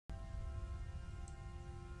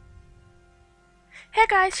Hey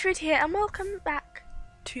guys, Fruity here, and welcome back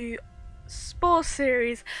to Spore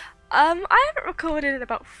series. I haven't recorded in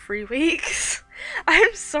about 3 weeks.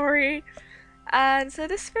 I'm sorry, and so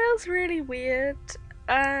this feels really weird.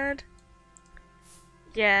 And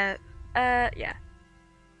yeah, yeah.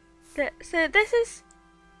 So this is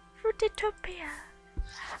Fruitopia.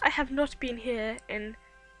 I have not been here in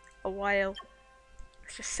a while.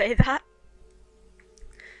 Let's just say that.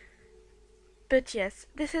 But yes,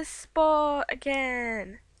 this is Spore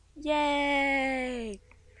again. Yay!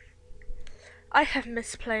 I have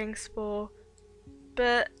missed playing Spore,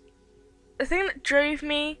 but the thing that drove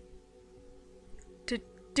me to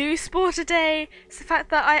do Spore today is the fact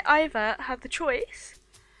that I either have the choice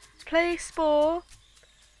to play Spore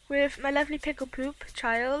with my lovely pickle poop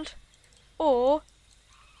child, or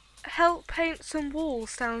help paint some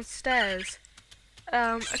walls downstairs,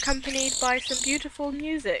 accompanied by some beautiful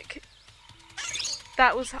music.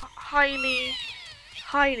 That was highly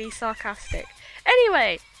sarcastic.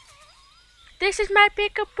 Anyway, this is my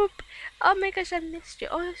pickle poop. Oh my gosh, I missed you.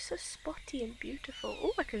 Oh, it's so spotty and beautiful.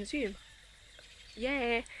 Oh, I can zoom.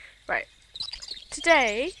 Yeah. Right.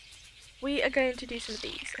 Today, we are going to do some of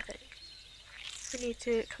these, I think. We need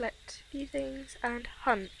to collect a few things and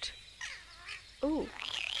hunt. Oh,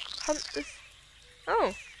 hunt this.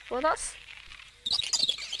 Oh, well that's...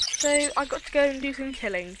 So, I got to go and do some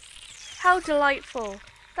killing. How delightful.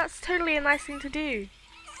 That's totally a nice thing to do.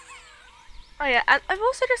 Oh yeah, and I've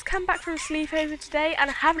also just come back from sleepover today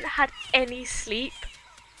and I haven't had any sleep.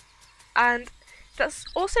 And that's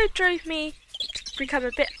also drove me to become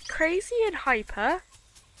a bit crazy and hyper.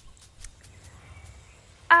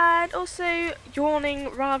 And also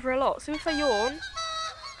yawning rather a lot. So if I yawn,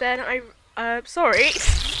 then sorry.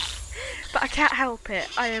 But I can't help it.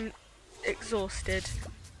 I am exhausted.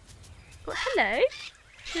 But hello.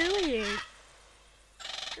 Who are you?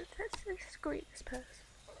 Let's greet this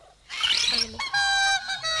person.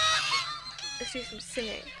 Let's do some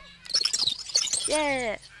singing.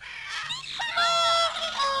 Yeah!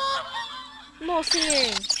 More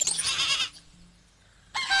singing!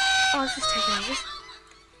 Oh, this is taking ages.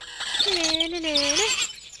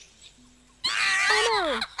 Oh no!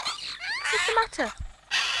 What's the matter?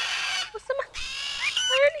 What's the matter?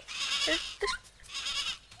 Really?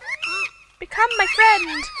 Become my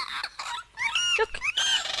friend! Look!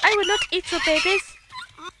 I will not eat your babies!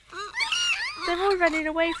 They're all running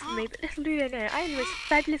away from me, but little do they know, I am the most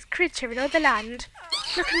fabulous creature in all the land.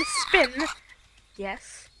 Look at me spin.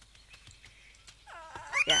 Yes.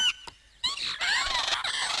 Yeah.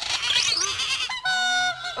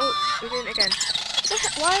 Oh, we're doing it again.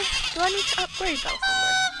 Why do I need to upgrade that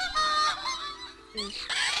somewhere?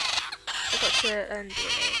 I've got to earn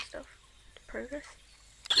DNA and stuff. Progress.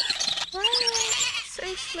 Why am I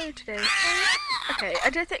so slow today? Okay, I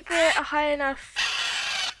don't think we're high enough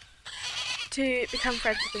to become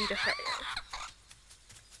friends with them just right now.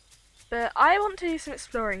 But I want to do some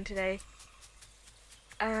exploring today.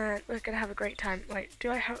 And we're gonna have a great time. Wait,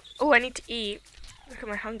 do I have... Oh, I need to eat. Look at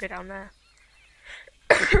my hunger down there.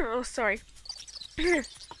 Oh, sorry. Ew,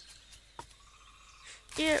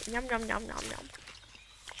 yum yum yum yum yum.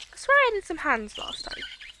 I swear I did some hands last time.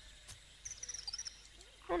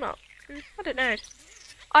 Or not. I don't know.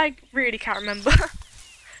 I really can't remember.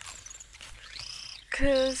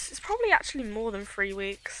 Because it's probably actually more than 3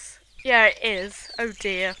 weeks. Yeah, it is. Oh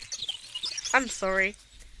dear. I'm sorry.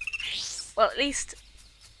 Well, at least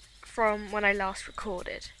from when I last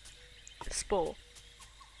recorded Spore.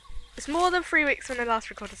 It's more than 3 weeks when I last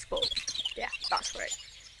recorded Spore. Yeah, that's right.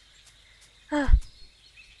 Let's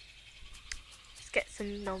get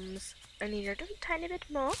some noms. I need a little tiny bit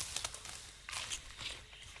more.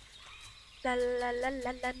 La la la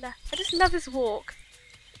la la la. I just love this walk.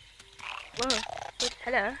 Whoa. Wait,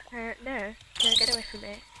 hello? No. No, get away from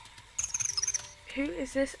me. Who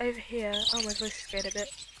is this over here? Oh, my voice is getting a bit.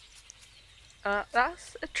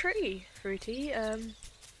 That's a tree, Fruity.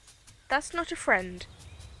 That's not a friend.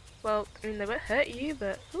 Well, I mean, they won't hurt you,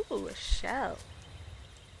 but... Ooh, a shell.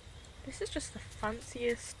 This is just the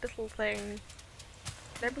fanciest little thing.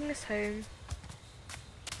 Can I bring this home?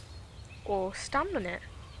 Or stand on it?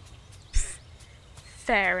 Pfft.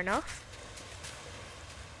 Fair enough.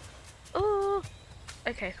 Oh,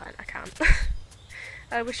 okay, fine, I can't.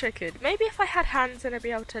 I wish I could. Maybe if I had hands, then I'd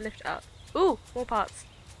be able to lift it up. Ooh, more parts.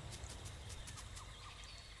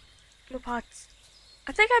 More parts.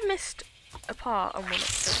 I think I missed a part on one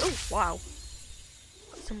episode. Oh, wow.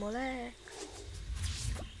 Got some more legs.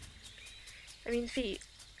 I mean, feet.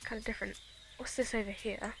 Kind of different. What's this over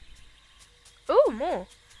here? Oh, more.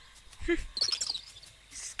 This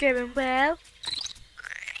is going well.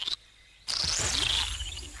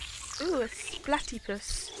 Ooh, a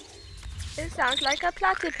platypus. It sounds like a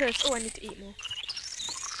platypus. Oh, I need to eat more.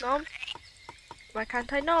 Nom. Why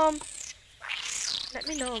can't I nom? Let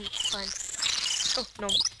me nom. Fine. Oh,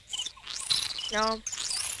 nom. Nom.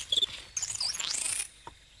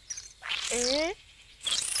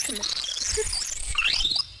 Come on.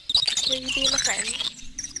 Will you be my friend?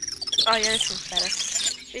 Oh yeah, this one's better.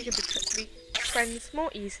 We can be friends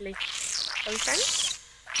more easily. Are we friends?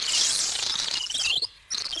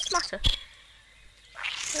 What's the matter?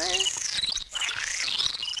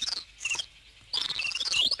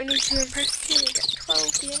 We need to impress 2 and get 12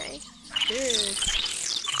 DNA. Good.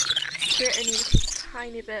 We're only a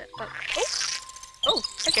tiny bit up. Oh! Oh,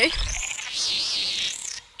 okay.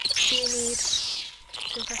 Do you need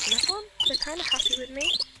to impress another one? They're kind of happy with me.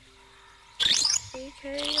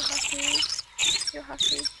 Okay, you're happy. You're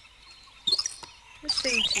happy. Let's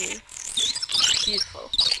sing to you. Beautiful.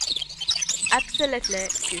 Absolutely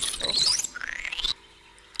beautiful.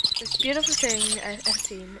 Most beautiful thing I've ever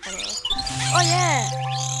seen ever. Oh yeah!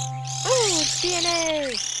 Ooh, DNA!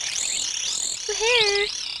 Woohoo!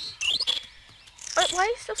 Wait, why are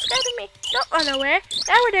you still scaring me? Don't run away!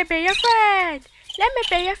 I want to be your friend! Let me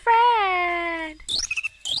be your friend!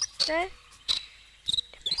 Okay?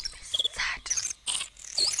 Don't make me sad.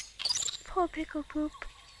 Poor pickle poop.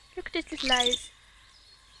 Look at his little eyes.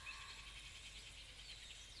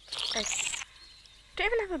 Hey.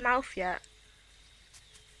 Don't even have a mouth yet.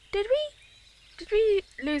 Did we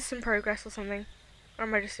lose some progress or something? Or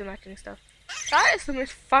am I just imagining stuff? That is the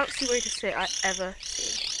most fancy way to sit I've ever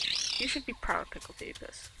seen. You should be proud, Pickle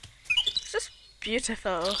Peepers. It's just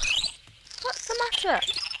beautiful. What's the matter?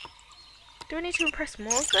 Do I need to impress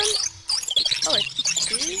more of them? Oh, I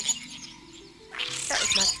do. That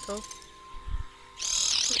was magical.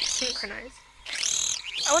 Synchronize.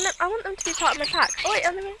 I want them to be part of my pack. Oh wait,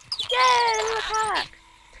 yay!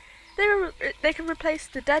 They're in the pack. They can replace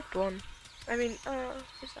the dead one. I mean,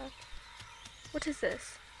 what's that? What is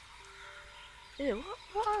this? Ew,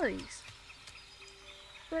 what are these?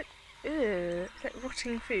 Like, ew, it's like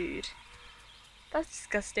rotting food. That's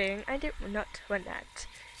disgusting. I do not want that.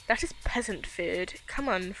 That is peasant food. Come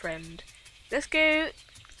on, friend. Let's go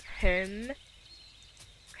home.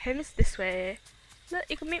 Home is this way. Look,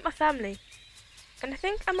 you can meet my family. And I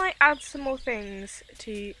think I might add some more things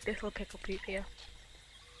to little Pickle Poop here.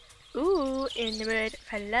 Ooh, in the mood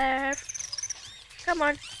for love. Come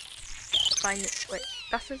on. Find it. Wait,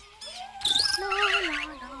 that's a... No.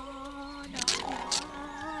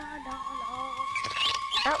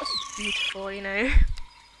 That was beautiful, you know.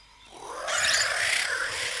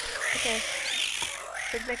 Okay.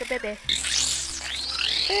 Let's make a baby.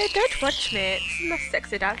 Don't watch me. This is my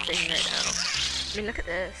sexy dancing right now. I mean, look at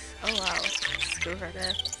this. Oh wow. School right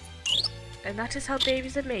there. And that is how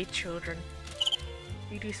babies are made, children.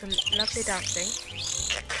 You do some lovely dancing.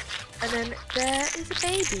 And then there is a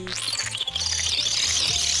baby.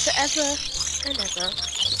 Forever and ever.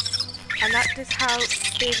 And that is how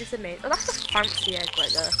babies are made. Oh, that's a fancy egg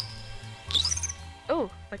right there. Oh,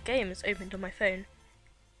 my game is opened on my phone.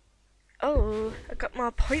 Oh, I got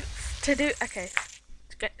more points to do. Okay,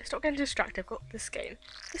 stop getting distracted. I've got this game.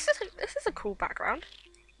 This is a cool background.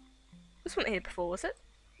 This wasn't here before, was it?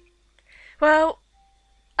 Well,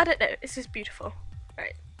 I don't know. It's just beautiful.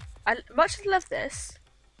 Right. I much as love this.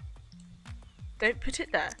 Don't put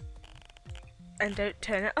it there. And don't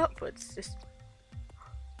turn it upwards. Just.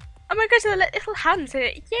 Oh my gosh, the little hands in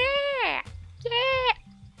it. Yeah! Yeah!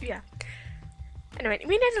 Yeah. Anyway,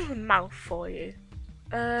 we need a little mouth for you.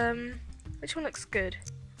 Which one looks good?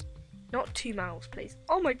 Not 2 mouths, please.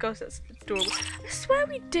 Oh my gosh, that's adorable. I swear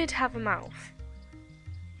we did have a mouth.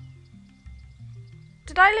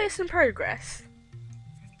 Did I lose some progress?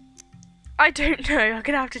 I don't know. I'm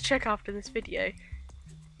gonna have to check after this video.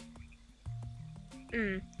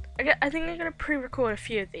 I think I'm gonna pre-record a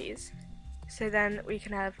few of these, so then we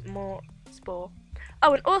can have more Spore.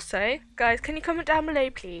 Oh, and also, guys, can you comment down below,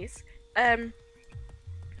 please?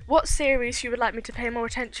 What series you would like me to pay more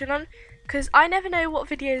attention on? Because I never know what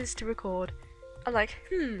videos to record. I'm like,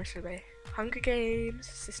 what should I? Hunger Games,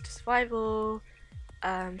 Sister Survival,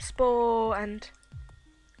 Spore, and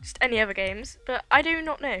just any other games. But I do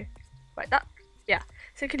not know. Right, yeah.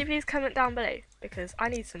 So can you please comment down below? Because I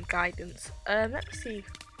need some guidance. Let me see.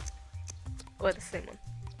 Oh, the same one.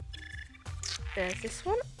 There's this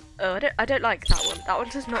one. Oh, I don't like that one. That one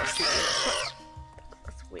does not suit me.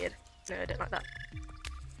 That's weird. No, I don't like that.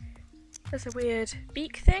 There's a weird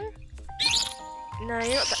beak thing. No,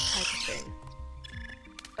 you're not that type of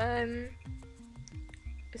thing.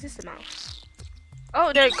 Is this a mouse?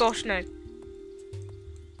 Oh no, gosh, no.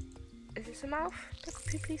 Is this a mouth?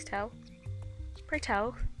 Please tell. Pray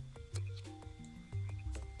tell.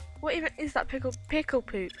 What even is that pickle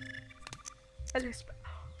poop? That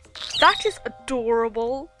is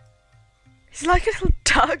adorable. He's like a little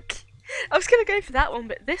duck. I was gonna go for that one,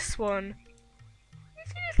 but this one.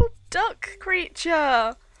 He's a little duck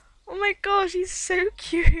creature. Oh my gosh, he's so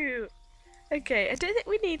cute. Okay, I don't think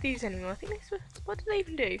we need these anymore. I think these were, what do they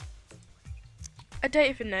even do? I don't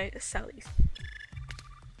even know. Let's sell these.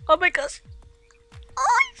 Oh my gosh.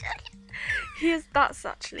 Oh, that's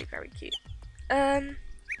actually very cute.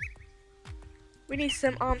 We need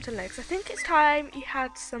some arms and legs. I think it's time you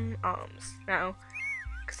had some arms now.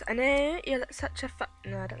 Because I know you're such a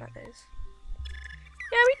no, I don't like those.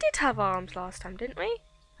 Yeah, we did have arms last time, didn't we?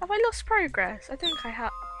 Have I lost progress? I think I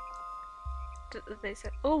have.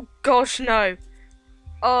 Oh gosh, no.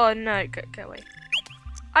 Oh no, go away.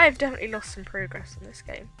 I have definitely lost some progress in this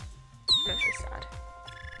game. That's so sad.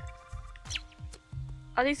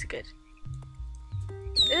 Oh, these are good.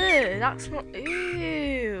 Ew, that's not.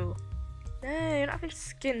 Ew. No, you're not having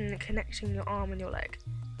skin connecting your arm and your leg.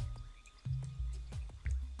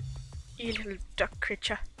 You little duck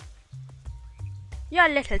creature. You're a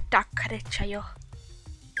little duck creature, you.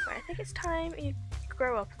 Right, I think it's time you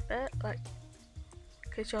grow up a bit, like,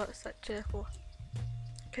 because you're such a. Oh.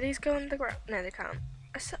 Can these go on the ground? No, they can't.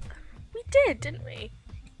 We did, didn't we?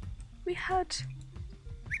 We had.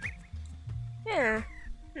 Yeah.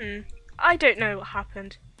 I don't know what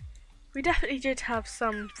happened. We definitely did have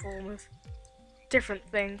some form of different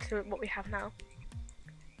thing to what we have now.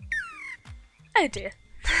 Oh dear.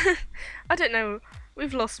 I don't know.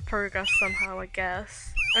 We've lost progress somehow, I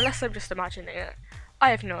guess. Unless I'm just imagining it.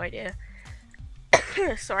 I have no idea.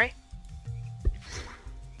 Sorry.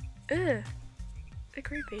 Ugh. They're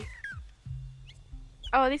creepy.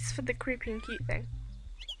 Oh, this is for the creepy and cute thing.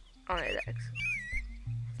 Oh no, legs.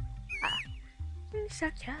 So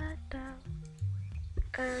cute though. You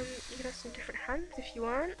can have some different hands if you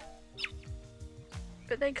want.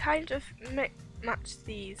 But they kind of match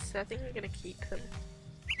these, so I think I'm gonna keep them.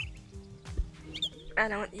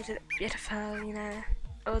 And I want you to look beautiful, you know.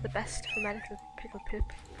 Oh, the best for my little pickle poop.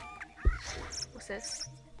 What's this?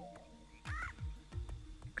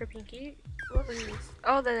 Creepy and cute. What are these?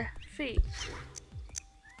 Oh, the feet.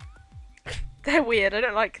 They're weird, I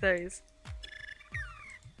don't like those.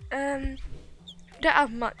 We don't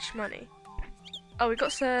have much money. Oh, we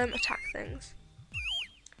got some attack things.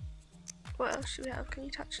 What else should we have? Can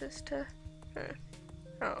you touch this to...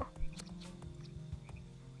 Oh.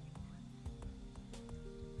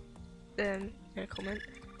 No comment.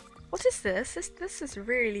 What is this? This is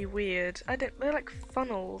really weird. They're like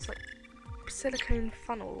funnels, like silicone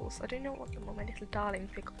funnels. I don't know what them are. My little darling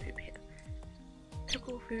pickle poop here.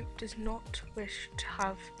 Pickle poop does not wish to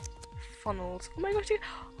have funnels. Oh my gosh!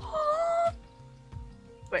 Oh!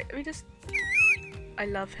 Wait, let me just. I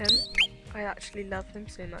love him. I actually love him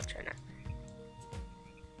so much right now.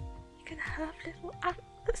 You can have little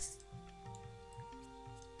antlers.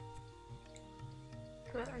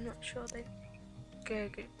 But I'm not sure they go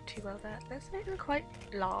too well there. That's not even quite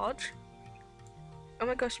large. Oh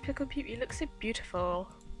my gosh, Pickle Poop, you look so beautiful.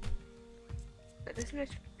 Like, this is the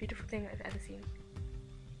most beautiful thing I've ever seen.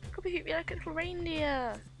 Pickle Poop, you're like a little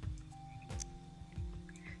reindeer.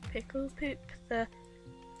 Pickle Poop,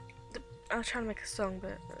 I was trying to make a song,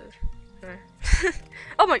 but no.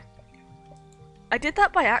 Oh my! I did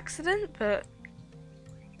that by accident, but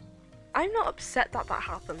I'm not upset that that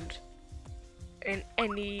happened in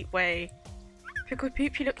any way. Pickle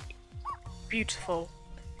Poop, you look beautiful.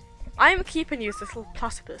 I'm keeping you as this little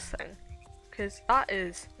platypus thing because that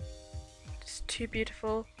is just too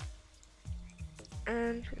beautiful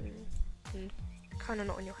and kind of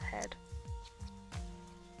not on your head.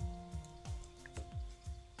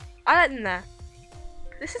 I like them there.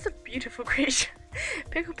 This is a beautiful creature.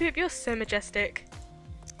 Pickle Poop, you're so majestic.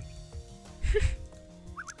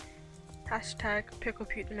 Hashtag Pickle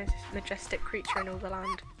Poop, the most majestic creature in all the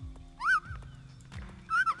land.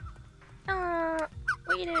 Ah,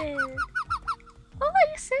 what are you doing? Oh,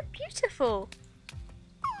 you're so beautiful.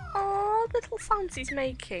 Oh, the little sounds he's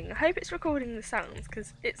making. I hope it's recording the sounds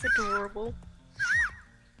because it's adorable.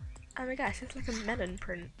 Oh my gosh, it's like a melon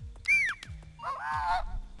print.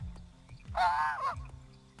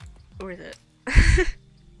 Or is it?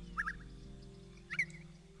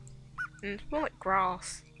 It's more like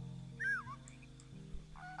grass.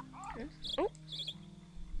 Oh.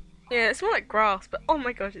 Yeah, it's more like grass, but oh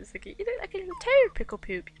my gosh, it's so cute. You look like a little toad, Pickle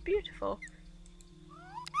Poop. It's beautiful.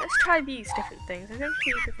 Let's try these different things. I think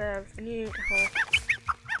he deserves a new little...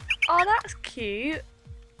 Oh, that's cute.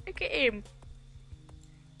 Look at him.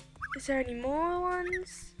 Is there any more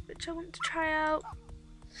ones which I want to try out?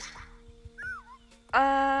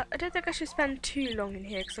 I don't think I should spend too long in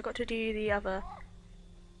here because I've got to do the other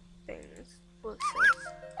things. What's this?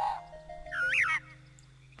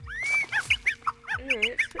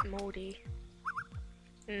 It's a bit mouldy.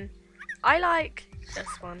 I like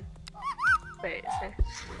this one. Wait,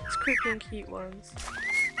 it's creepy and cute ones.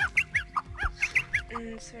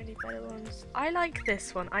 Is there any better ones? I like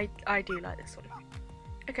this one. I do like this one.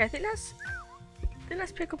 Okay, I think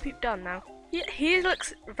that's Pickle Poop done now. He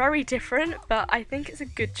looks very different, but I think it's a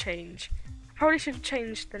good change. I probably should have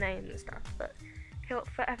changed the name and stuff, but he'll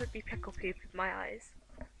forever be Pickle Poop in my eyes.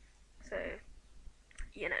 So,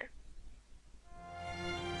 you know.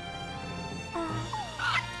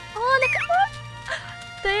 Oh, look at that!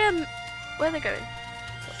 They where are they going?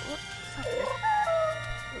 What's happening?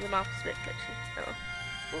 Oh, the mouth is a bit glitchy. Oh,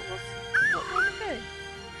 where are they going?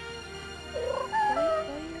 Why are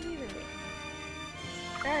you leaving me?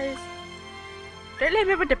 Guys, don't leave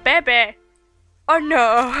me with the baby. Oh no!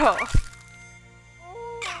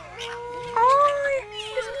 Oh,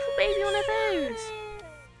 there's a little baby one of those.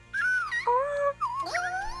 Oh,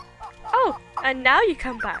 oh, and now you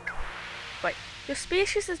come back. Wait, your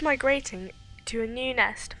species is migrating to a new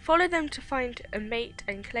nest. Follow them to find a mate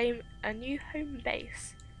and claim a new home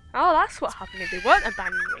base. Oh, that's what happened if they weren't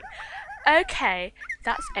abandoning me. Okay,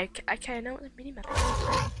 that's okay. Okay, I know what the mini map is.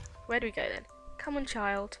 Where do we go then? Come on,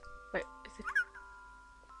 child. Wait, is it?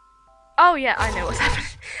 Oh yeah, I know what's happening.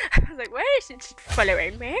 I was like, where is it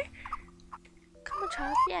following me? Come on,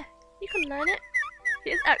 child. Yeah, you can learn it.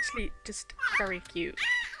 It is actually just very cute.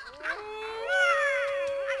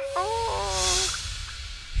 Oh,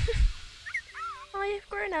 oh, you've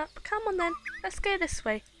grown up. Come on then. Let's go this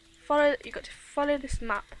way. Follow. You got to follow this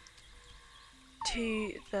map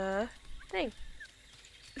to the thing.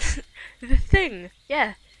 The thing.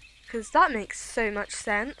 Yeah, because that makes so much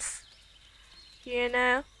sense. You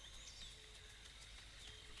know.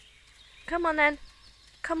 Come on then.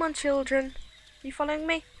 Come on, children. You following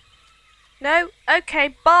me? No?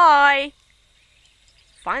 Okay. Bye.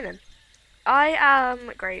 Fine then. I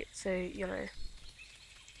am great, so you know.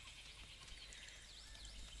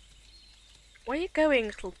 Where are you going,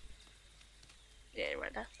 little? Yeah,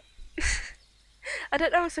 right there. I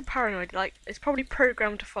don't know. I'm so paranoid. Like it's probably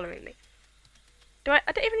programmed to following me. I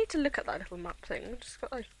don't even need to look at that little map thing. I just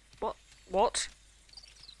got like what?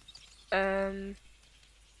 They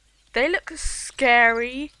look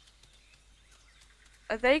scary.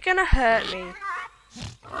 Are they gonna hurt me?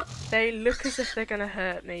 They look as if they're gonna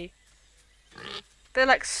hurt me. They're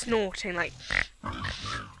like snorting, like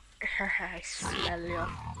I smell your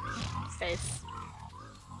face.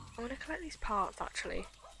 I want to collect these parts actually.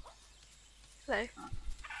 Hello.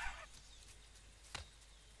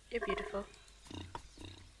 You're beautiful.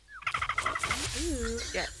 Ooh,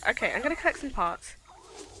 yeah. Okay, I'm gonna collect some parts.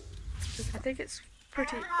 I think it's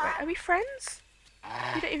pretty. Wait, are we friends?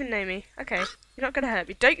 You don't even know me. Okay, you're not gonna hurt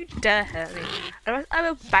me. Don't you dare hurt me. I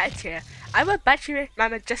will bite you. I will bite you with my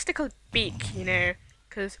majestical beak, you know.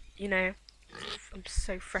 Because, you know, I'm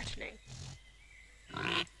so threatening.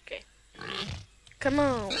 Okay. Come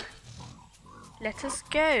on. Let us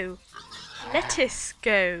go. Let us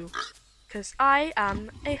go. Because I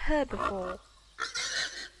am a herbivore.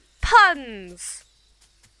 Puns!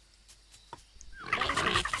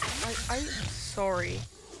 I'm sorry.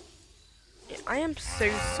 Yeah, I am so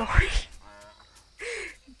sorry.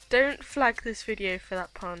 Don't flag this video for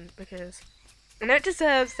that pun because I know it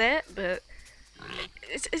deserves it, but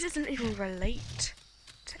it doesn't even relate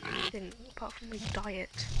to anything apart from my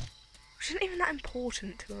diet, which isn't even that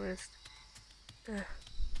important to be honest.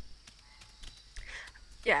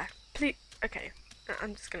 Yeah, please. Okay,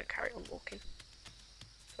 I'm just gonna carry on walking.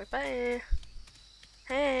 Bye bye.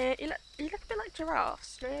 Hey, you look a bit like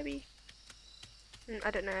giraffes, maybe.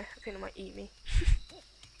 I don't know. I think they might eat me.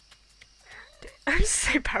 I'm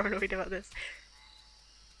so paranoid about this.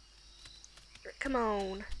 Come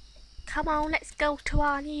on. Come on, let's go to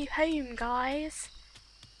our new home, guys.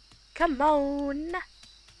 Come on.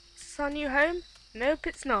 Is this our new home? Nope,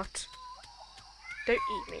 it's not. Don't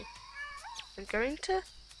eat me. I'm going to...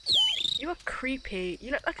 You are creepy.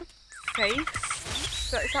 You look like a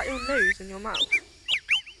face. Is that your nose and your mouth?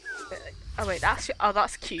 Oh wait, that's your... Oh,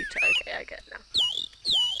 that's cute. Okay, I get it now.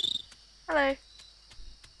 Hello.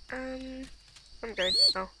 I'm going.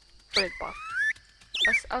 Oh, for the bath.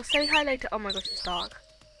 I'll say hi later. Oh my gosh, it's dark.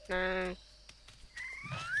 No.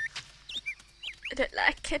 I don't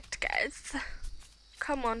like it, guys.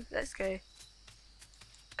 Come on, let's go.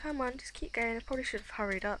 Come on, just keep going. I probably should have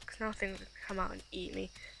hurried up because now things will come out and eat me.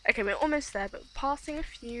 Okay, we're almost there, but passing a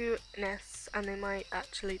few nests and they might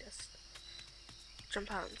actually just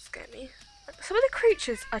jump out and scare me. Some of the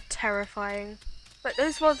creatures are terrifying. Like,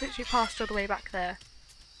 those ones literally passed all the way back there.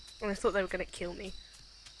 And I thought they were gonna kill me.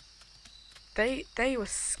 They were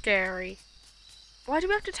scary. Why do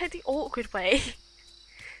we have to take the awkward way?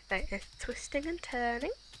 Like, it's twisting and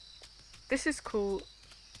turning. This is cool.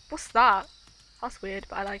 What's that? That's weird,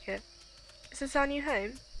 but I like it. Is this our new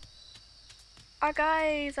home? Oh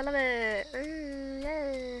guys, I love it.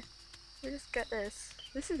 Yeah. Let me just get this.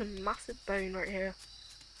 This is a massive bone right here.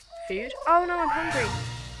 Food? Oh no, I'm hungry.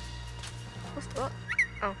 What's that?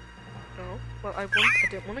 Oh. No. Well, I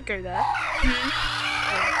didn't want to go there.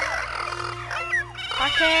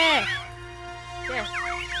 Back here! Yeah.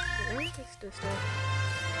 Just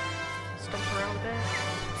stomp around a bit.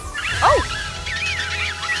 Oh!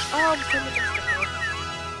 Oh, I'm so majestical.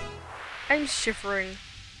 I'm shivering.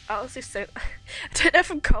 That was just so... I don't know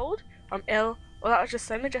if I'm cold, or I'm ill, or that was just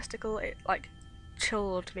so majestical, it, like,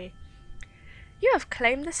 chilled me. You have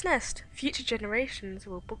claimed this nest. Future generations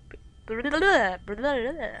will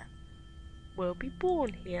be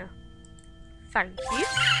born here. Thank you.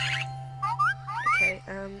 Okay,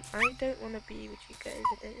 I don't want to be with you guys.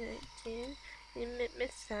 I don't like you. You make me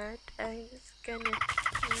sad. I'm just gonna...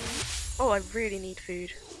 Oh, I really need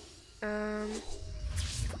food.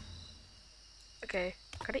 Okay,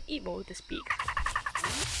 gotta eat more with this beak.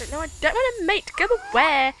 But no, I don't want to mate. Go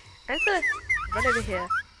where? I'm just gonna run over here.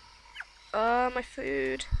 My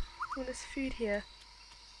food. Oh, there's food here.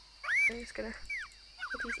 I'm just gonna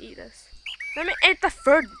please eat this. Let me eat the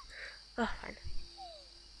food. Oh, fine.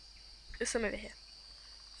 There's some over here.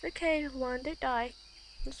 It's okay, little one. Don't die.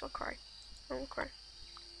 Let's not cry. I won't cry.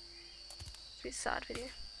 It's a bit sad video.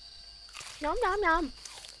 Yum yum yum.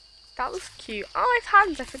 That was cute. Oh, I have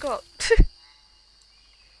hands. I forgot.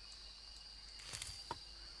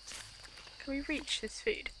 Can we reach this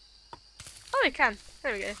food? Oh, we can.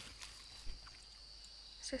 There we go.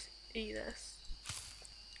 Let's just eat this.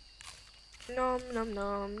 Nom nom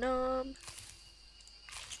nom nom.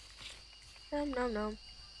 Nom nom nom.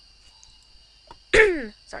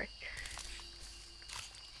 Sorry.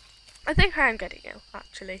 I think I am getting ill,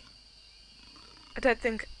 actually. I don't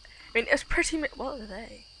think... I mean, it's pretty... What are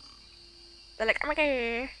they? They're like, oh my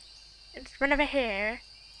god, it's run over here.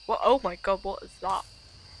 What? Oh my god, what is that?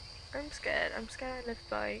 I'm scared. I'm scared I live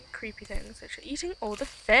by creepy things, which are eating all the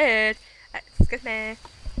food. Excuse me.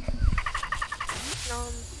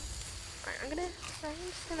 Right, I'm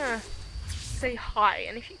just gonna say hi,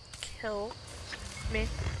 and if you kill me,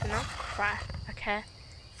 then I'll cry, okay?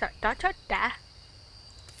 So, don't die.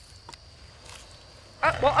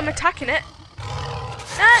 Oh, well, I'm attacking it.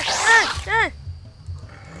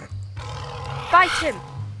 Bite him.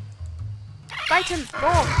 Bite him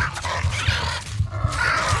more.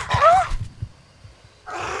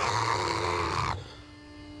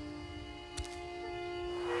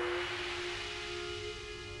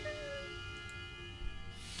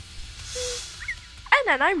 And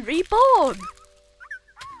then I'm reborn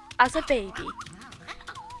as a baby.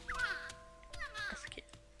 That's cute.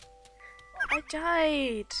 I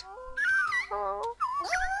died. Oh.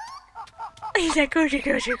 He's like, go.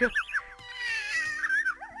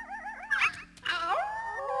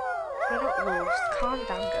 We're not wolves. Calm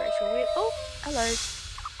down, guys. You're weird. Oh, hello.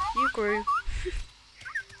 You grew.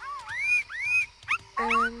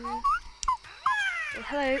 Well,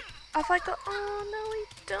 hello. Have I got? Oh no, I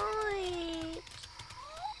died.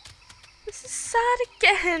 This is sad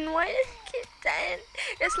again. Why did I get dead?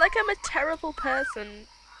 It's like I'm a terrible person.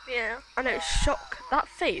 Yeah, I know. Shock. That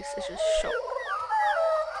face is just shock.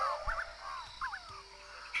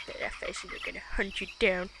 That face is gonna hunt you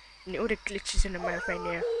down, and all the glitches in the mouth right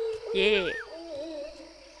now. Yeah.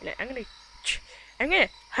 Look, I'm gonna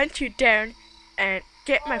hunt you down and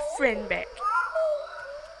get my friend back.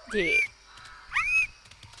 Yeah.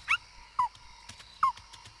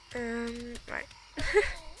 Right.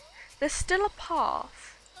 There's still a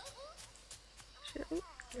path.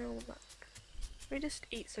 No, back. Let me just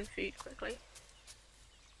eat some food quickly.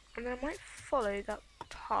 And then I might follow that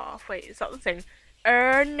path. Wait, is that the thing?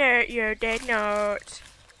 Oh no, you're dead not.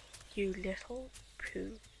 You little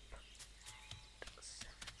poop.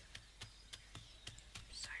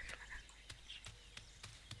 Sorry for my language.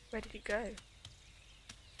 Where did he go?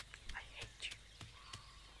 I hate you.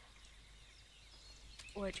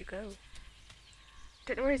 Where'd you go?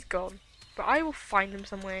 Don't know where he's gone, but I will find him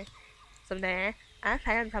somewhere. Someday. I'll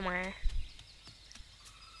find him somewhere.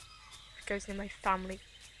 If it goes in my family.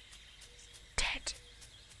 He's dead.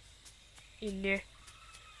 You know.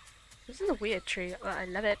 This is a weird tree, but I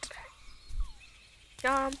love it.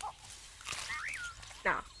 Yum.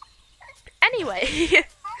 Now. Anyway,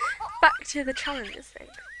 back to the challenges thing.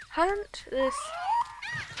 Hunt this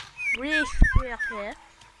wreath up here.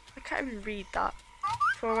 I can't even read that.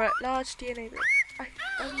 for a large DNA.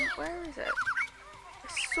 Where is it? I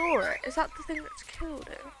saw it. Is that the thing that's killed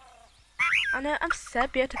it? I know I'm so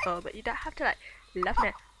beautiful, but you don't have to like love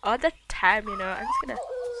me all the time, you know. I'm just gonna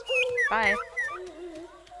bye.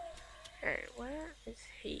 Okay, where is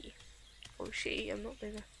he or she? I'm not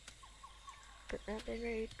being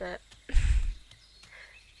rude, but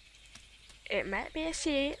it might be a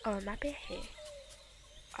she or it might be a he.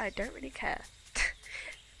 I don't really care.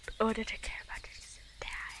 In order to care about it,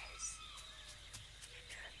 dies.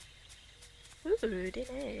 Ooh,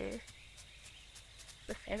 DNA.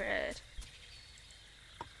 My favorite.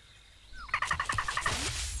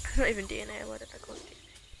 It's not even DNA, what did I call it? DNA.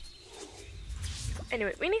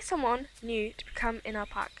 Anyway, we need someone new to become in our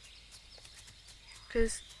pack.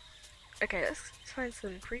 Because, okay, let's find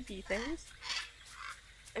some creepy things.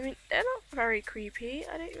 I mean, they're not very creepy,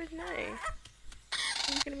 I don't even know.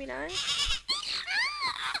 Who's gonna be nice?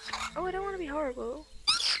 Oh, I don't want to be horrible.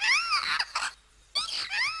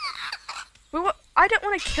 I don't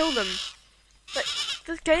want to kill them. Like,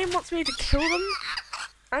 this game wants me to kill them.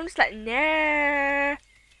 I'm just like, nah.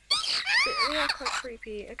 They are quite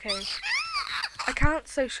creepy. Okay. I can't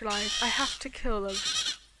socialize. I have to kill them.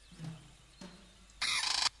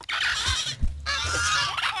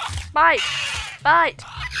 Bite! Bite!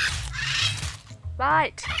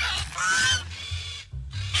 Bite!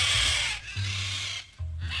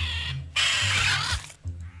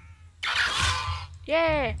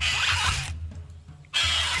 Yeah!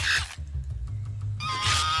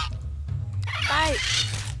 Bite!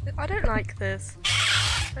 I don't like this.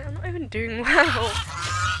 I'm not even doing well.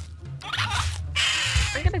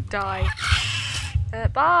 I'm gonna die.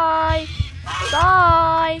 Bye!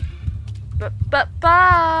 Bye!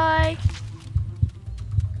 Bye!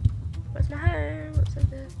 Where's my home? What's in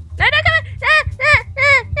there? No, no, come on!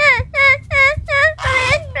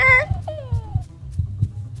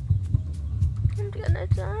 I'm gonna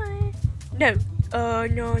die. No. Oh,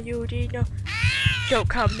 no, you did no. Don't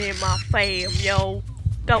come near my fam, yo.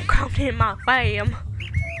 Don't come near my fam.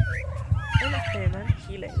 I'm not fam, I'm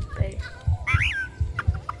healing. There.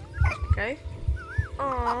 Okay.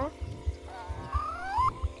 Aww.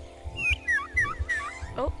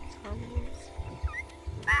 Oh, zombies.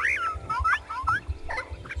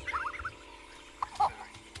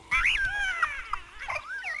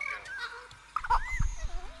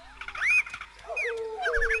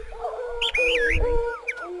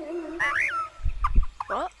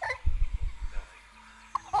 What?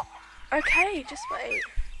 Okay, just wait.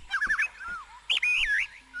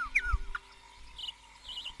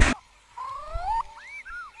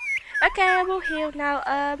 Okay, I'm all healed now.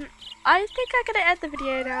 I think I'm gonna end the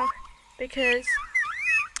video now because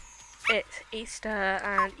it's Easter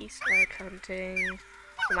and Easter egg hunting.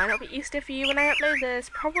 It might not be Easter for you when I upload this.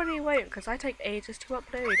 Probably won't because I take ages to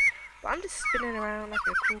upload. But I'm just spinning around like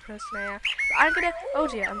a cool person I am. But I'm gonna. Oh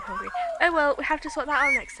dear, I'm hungry. Oh well, we have to sort that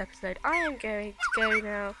out next episode. I am going to go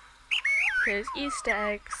now because Easter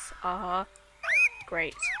eggs are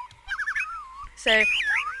great. So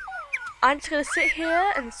I'm just gonna sit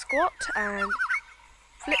here and squat and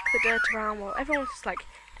flick the dirt around while everyone's just like,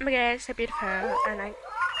 oh my god, so beautiful, and they're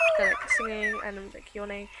like singing and I'm like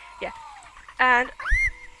yawning, yeah. And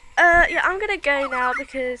yeah, I'm gonna go now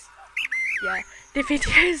because yeah, the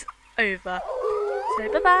video's over.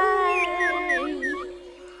 So bye bye.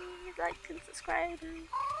 Like and subscribe and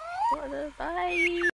whatever. Bye.